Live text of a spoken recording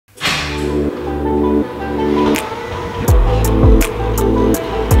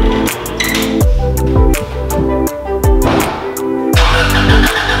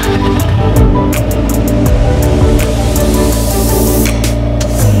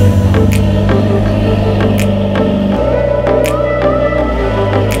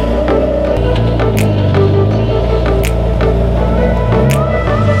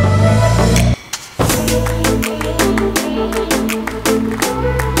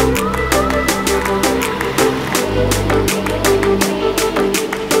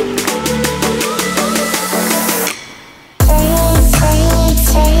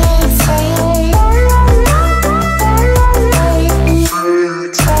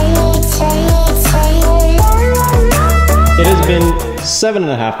been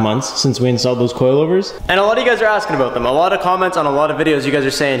 7.5 months since we installed those coilovers. And a lot of you guys are asking about them. A lot of comments on a lot of videos, you guys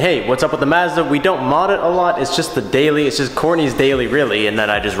are saying, hey, what's up with the Mazda? We don't mod it a lot, it's just the daily, it's just Courtney's daily really, and then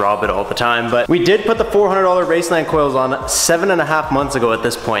I just rob it all the time. But we did put the $400 Raceland coils on 7.5 months ago at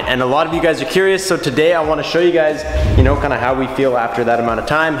this point, and a lot of you guys are curious, so today I want to show you guys, you know, kind of how we feel after that amount of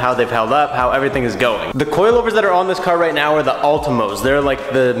time, how they've held up, how everything is going. The coilovers that are on this car right now are the Ultimos. They're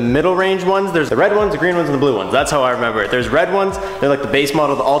like the middle range ones. There's the red ones, the green ones, and the blue ones. That's how I remember it. There's red ones, they're like the base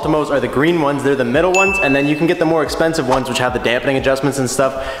model. The Ultimos are the green ones, they're the middle ones, and then you can get the more expensive ones which have the dampening adjustments and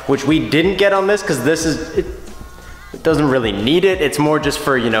stuff, which we didn't get on this because this is, it doesn't really need it. It's more just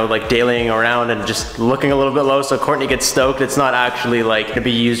for, you know, like dailying around and just looking a little bit low so Courtney gets stoked. It's not actually like to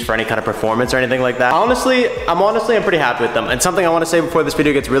be used for any kind of performance or anything like that. Honestly, I'm pretty happy with them. And something I want to say before this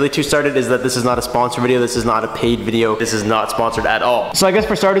video gets really too started is that this is not a sponsored video. This is not a paid video. This is not sponsored at all. So I guess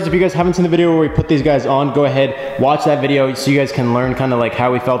for starters, if you guys haven't seen the video where we put these guys on, go ahead, watch that video so you guys can learn kind of like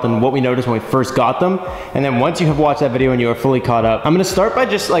how we felt and what we noticed when we first got them. And then once you have watched that video and you are fully caught up, I'm going to start by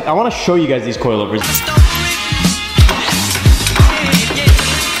just like, I want to show you guys these coilovers.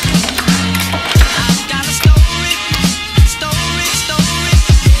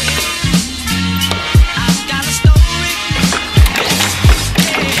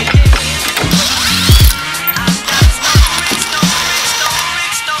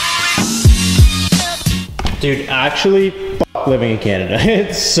 Dude, actually, fuck living in Canada.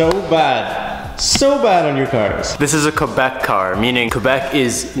 It's so bad. So bad on your cars. This is a Quebec car, meaning Quebec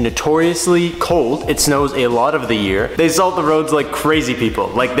is notoriously cold. It snows a lot of the year. They salt the roads like crazy people.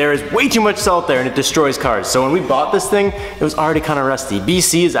 Like there is way too much salt there and it destroys cars. So when we bought this thing, it was already kind of rusty.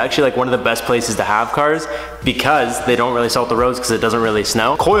 BC is actually like one of the best places to have cars because they don't really salt the roads because it doesn't really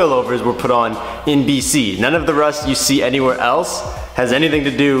snow. Coilovers were put on in BC. None of the rust you see anywhere else has anything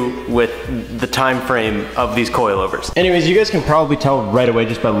to do with the time frame of these coilovers. Anyways, you guys can probably tell right away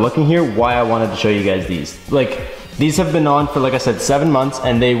just by looking here why I wanted to show you guys these. Like, these have been on for, like I said, 7 months,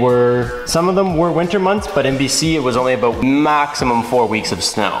 and they were, some of them were winter months, but in BC it was only about maximum 4 weeks of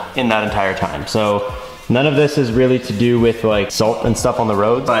snow in that entire time. So none of this is really to do with like salt and stuff on the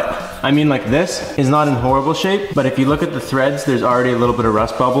road. But I mean, like, this is not in horrible shape, but if you look at the threads, there's already a little bit of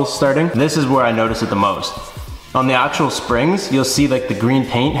rust bubbles starting. This is where I notice it the most. On the actual springs, you'll see like the green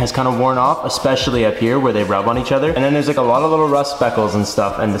paint has kind of worn off, especially up here where they rub on each other. And then there's like a lot of little rust speckles and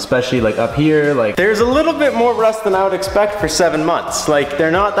stuff, and especially like up here, like there's a little bit more rust than I would expect for 7 months. Like, they're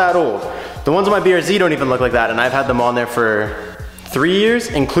not that old. The ones on my BRZ don't even look like that, and I've had them on there for 3 years,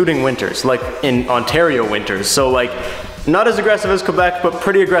 including winters, like in Ontario winters. So like, not as aggressive as Quebec, but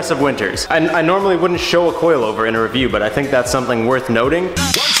pretty aggressive winters. I normally wouldn't show a coilover in a review, but I think that's something worth noting.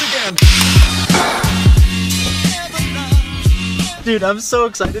 Once again. Dude, I'm so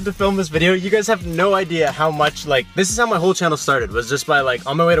excited to film this video. You guys have no idea how much, like, this is how my whole channel started, was just by like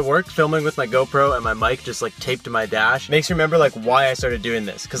on my way to work filming with my GoPro and my mic just like taped to my dash. Makes me remember like why I started doing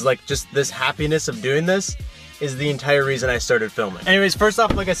this, because like just this happiness of doing this is the entire reason I started filming. Anyways, first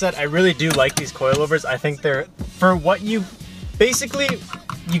off, like I said, I really do like these coilovers. I think they're, for what you, basically,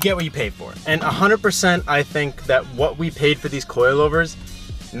 you get what you pay for. And 100% I think that what we paid for these coilovers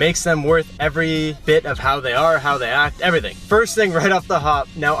makes them worth every bit of how they are, how they act, everything. First thing right off the hop,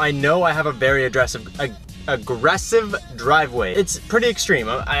 now I know I have a very aggressive driveway. It's pretty extreme.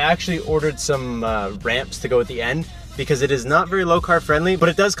 I actually ordered some ramps to go at the end because it is not very low car friendly, but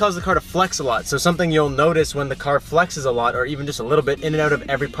it does cause the car to flex a lot. So something you'll notice when the car flexes a lot, or even just a little bit in and out of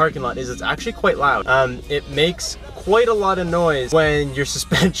every parking lot, is it's actually quite loud. It makes quite a lot of noise when your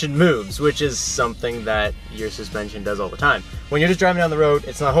suspension moves, which is something that your suspension does all the time. When you're just driving down the road,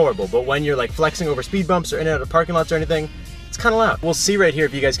 it's not horrible, but when you're like flexing over speed bumps or in and out of parking lots or anything, it's kind of loud. We'll see right here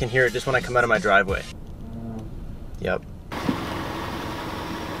if you guys can hear it just when I come out of my driveway. Yep.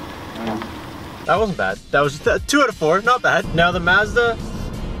 That wasn't bad. That was 2 out of 4, not bad. Now the Mazda,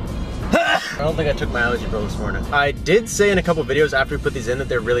 I don't think I took my allergy pill this morning. I did say in a couple videos after we put these in that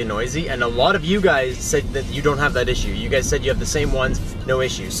they're really noisy, and a lot of you guys said that you don't have that issue. You guys said you have the same ones, no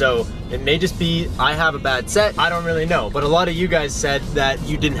issue. So it may just be I have a bad set, I don't really know. But a lot of you guys said that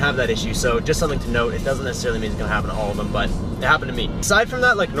you didn't have that issue. So just something to note, it doesn't necessarily mean it's gonna happen to all of them, but it happened to me. Aside from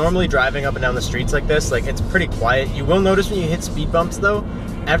that, like normally driving up and down the streets like this, like it's pretty quiet. You will notice when you hit speed bumps though,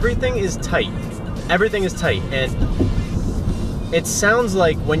 everything is tight. Everything is tight, and it sounds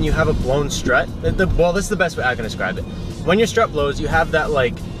like when you have a blown strut, well, this is the best way I can describe it. When your strut blows, you have that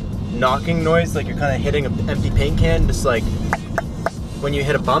like knocking noise, like you're kind of hitting an empty paint can, just like when you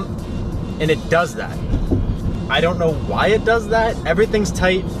hit a bump, and it does that. I don't know why it does that. Everything's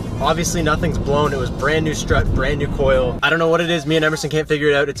tight. Obviously nothing's blown. It was brand new strut, brand new coil. I don't know what it is. Me and Emerson can't figure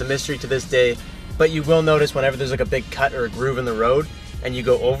it out. It's a mystery to this day. but you will notice whenever there's like a big cut or a groove in the road and you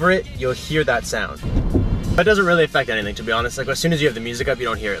go over it, you'll hear that sound. But it doesn't really affect anything, to be honest. Like as soon as you have the music up, you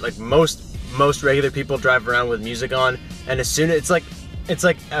don't hear it. Like most regular people drive around with music on, and as soon as it's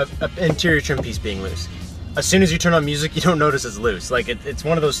like a interior trim piece being loose. As soon as you turn on music, you don't notice it's loose. Like it's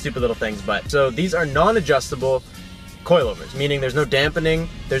one of those stupid little things. But so these are non-adjustable coilovers, meaning there's no dampening,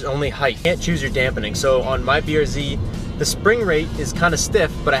 there's only height. You can't choose your dampening. So on my BRZ, the spring rate is kind of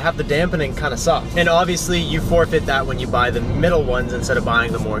stiff, but I have the dampening kind of soft. And obviously you forfeit that when you buy the middle ones instead of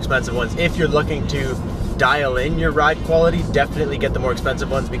buying the more expensive ones. If you're looking to dial in your ride quality, definitely get the more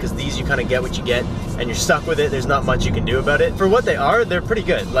expensive ones, because these you kind of get what you get and you're stuck with it. There's not much you can do about it. For what they are, they're pretty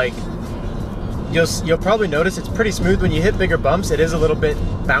good. Like you'll probably notice it's pretty smooth. When you hit bigger bumps, it is a little bit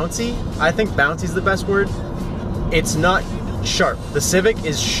bouncy. I think bouncy is the best word. It's not sharp. The Civic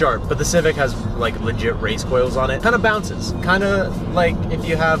is sharp, but the Civic has like legit race coils on it. Kind of bounces, kind of like if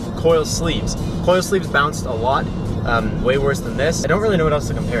you have coil sleeves. Coil sleeves bounced a lot, way worse than this. I don't really know what else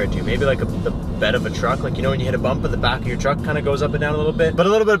to compare it to. Maybe like the bed of a truck, like you know when you hit a bump and the back of your truck kind of goes up and down a little bit. But a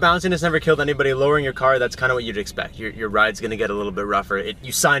little bit of bounciness never killed anybody. Lowering your car, that's kind of what you'd expect. Your ride's gonna get a little bit rougher.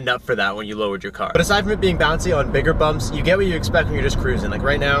 You signed up for that when you lowered your car. But aside from it being bouncy on bigger bumps, you get what you expect when you're just cruising. Like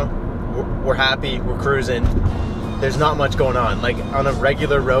right now, we're happy, we're cruising. There's not much going on. Like on a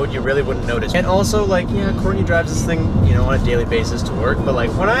regular road, you really wouldn't notice. And also, like, yeah, Courtney drives this thing, you know, on a daily basis to work, but like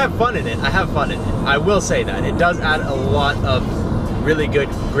when I have fun in it, I have fun in it. I will say that. It does add a lot of really good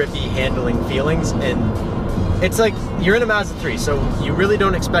grippy handling feelings, and it's like you're in a Mazda 3, so you really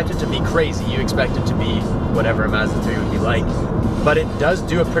don't expect it to be crazy. You expect it to be whatever a Mazda 3 would be like. But it does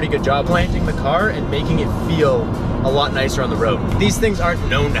do a pretty good job planting the car and making it feel a lot nicer on the road. These things aren't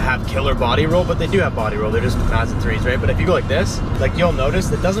known to have killer body roll, but they do have body roll. They're just Mazda 3s, right? But if you go like this, like you'll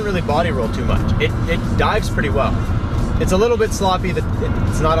notice it doesn't really body roll too much. It dives pretty well. It's a little bit sloppy, that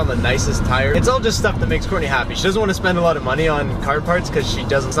it's not on the nicest tire. It's all just stuff that makes Courtney happy. She doesn't want to spend a lot of money on car parts because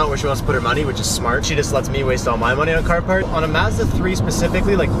it's not where she wants to put her money, which is smart. She just lets me waste all my money on car parts. On a Mazda 3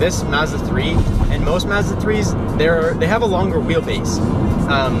 specifically, like this Mazda 3 and most Mazda 3s, they have a longer wheelbase.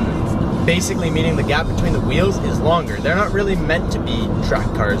 Basically meaning the gap between the wheels is longer. They're not really meant to be track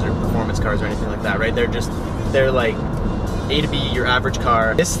cars or performance cars or anything like that, right? They're like A to B, your average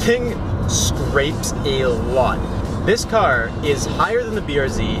car. This thing scrapes a lot. This car is higher than the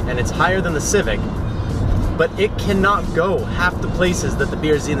BRZ and it's higher than the Civic, but it cannot go half the places that the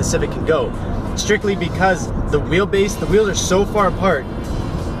BRZ and the Civic can go, strictly because the wheels are so far apart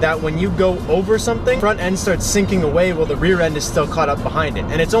that when you go over something, front end starts sinking away while the rear end is still caught up behind it.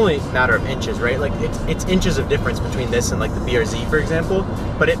 And it's only a matter of inches, right? Like it's inches of difference between this and like the BRZ, for example,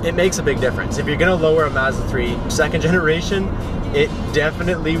 but it makes a big difference. If you're gonna lower a Mazda 3 second generation, it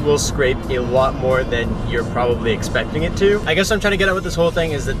definitely will scrape a lot more than you're probably expecting it to. I guess what I'm trying to get at with this whole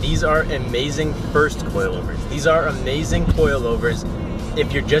thing is that these are amazing first coilovers. These are amazing coilovers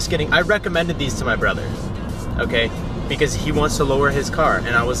if you're just getting, I recommended these to my brother, okay? Because he wants to lower his car,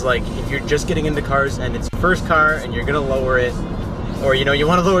 and I was like, if you're just getting into cars and it's your first car and you're gonna lower it, or you know, you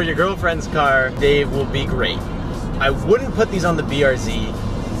want to lower your girlfriend's car, they will be great. I wouldn't put these on the BRZ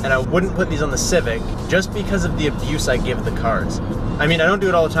and I wouldn't put these on the Civic just because of the abuse I give the cars. I mean, I don't do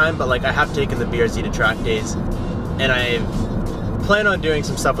it all the time, but like I have taken the BRZ to track days, and I plan on doing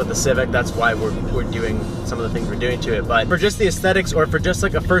some stuff with the Civic. That's why we're doing some of the things we're doing to it. But for just the aesthetics, or for just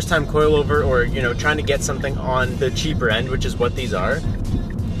like a first-time coilover, or you know, trying to get something on the cheaper end, which is what these are,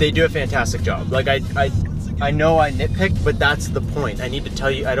 they do a fantastic job. Like I know I nitpick, but that's the point. I need to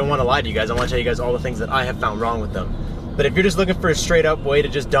tell you, I don't want to lie to you guys. I want to tell you guys all the things that I have found wrong with them. But if you're just looking for a straight up way to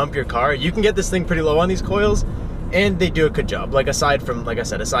just dump your car, you can get this thing pretty low on these coils, and they do a good job. Like aside from, like I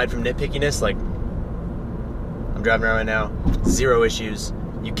said, aside from nitpickiness, like I'm driving around right now, zero issues.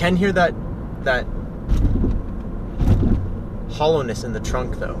 You can hear that hollowness in the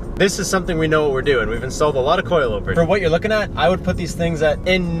trunk though. This is something we know what we're doing. We've installed a lot of coilovers. For what you're looking at, I would put these things at,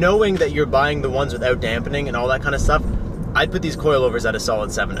 and knowing that you're buying the ones without dampening and all that kind of stuff, I'd put these coilovers at a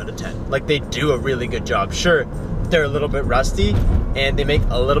solid 7 out of 10. Like they do a really good job. Sure, they're a little bit rusty and they make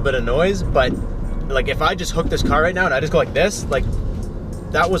a little bit of noise, but like if I just hook this car right now and I just go like this, like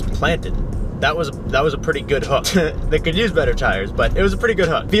that was planted. That was a pretty good hook. They could use better tires, but it was a pretty good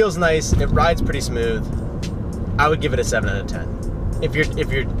hook. Feels nice, it rides pretty smooth. I would give it a 7 out of 10. If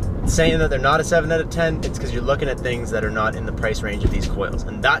you're saying that they're not a 7 out of 10, it's because you're looking at things that are not in the price range of these coils.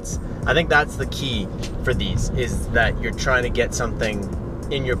 And I think that's the key for these, is that you're trying to get something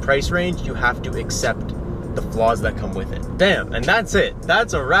in your price range. You have to accept the flaws that come with it. Damn, and that's it.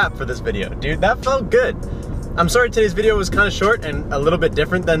 That's a wrap for this video. Dude, that felt good. I'm sorry today's video was kind of short and a little bit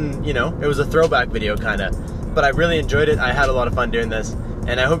different than, you know, it was a throwback video kind of, but I really enjoyed it. I had a lot of fun doing this,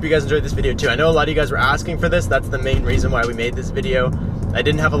 and I hope you guys enjoyed this video too. I know a lot of you guys were asking for this. That's the main reason why we made this video. I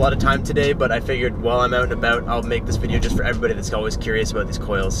didn't have a lot of time today, but I figured while I'm out and about, I'll make this video just for everybody that's always curious about these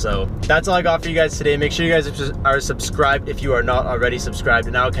coils. So that's all I got for you guys today. Make sure you guys are subscribed if you are not already subscribed,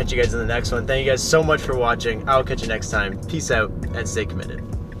 and I'll catch you guys in the next one. Thank you guys so much for watching. I'll catch you next time. Peace out and stay committed.